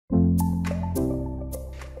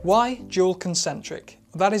Why dual concentric?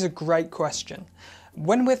 That is a great question.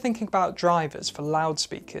 When we're thinking about drivers for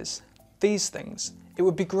loudspeakers, these things, it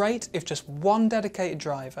would be great if just one dedicated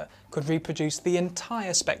driver could reproduce the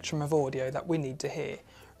entire spectrum of audio that we need to hear,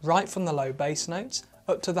 right from the low bass notes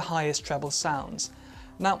up to the highest treble sounds.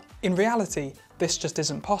 Now, in reality, this just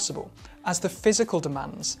isn't possible, as the physical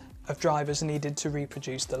demands of drivers needed to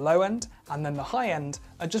reproduce the low end and then the high end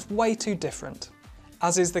are just way too different.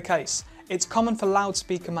 As is the case, it's common for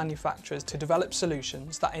loudspeaker manufacturers to develop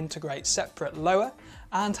solutions that integrate separate lower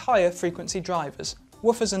and higher frequency drivers,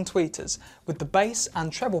 woofers and tweeters, with the bass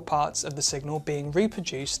and treble parts of the signal being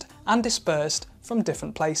reproduced and dispersed from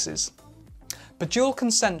different places. But dual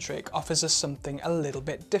concentric offers us something a little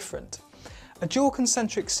bit different. A dual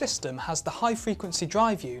concentric system has the high frequency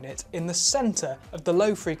drive unit in the centre of the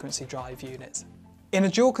low frequency drive unit. In a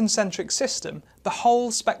dual concentric system, the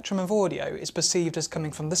whole spectrum of audio is perceived as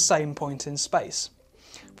coming from the same point in space.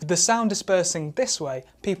 With the sound dispersing this way,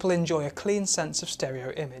 people enjoy a clean sense of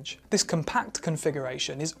stereo image. This compact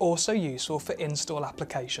configuration is also useful for in-stall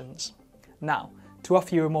applications. Now, to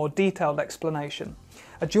offer you a more detailed explanation,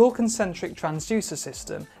 a dual concentric transducer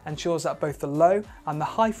system ensures that both the low and the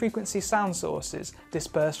high frequency sound sources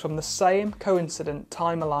disperse from the same coincident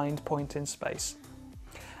time-aligned point in space.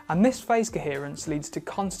 And this phase coherence leads to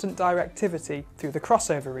constant directivity through the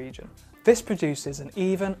crossover region. This produces an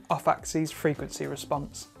even off-axis frequency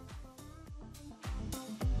response.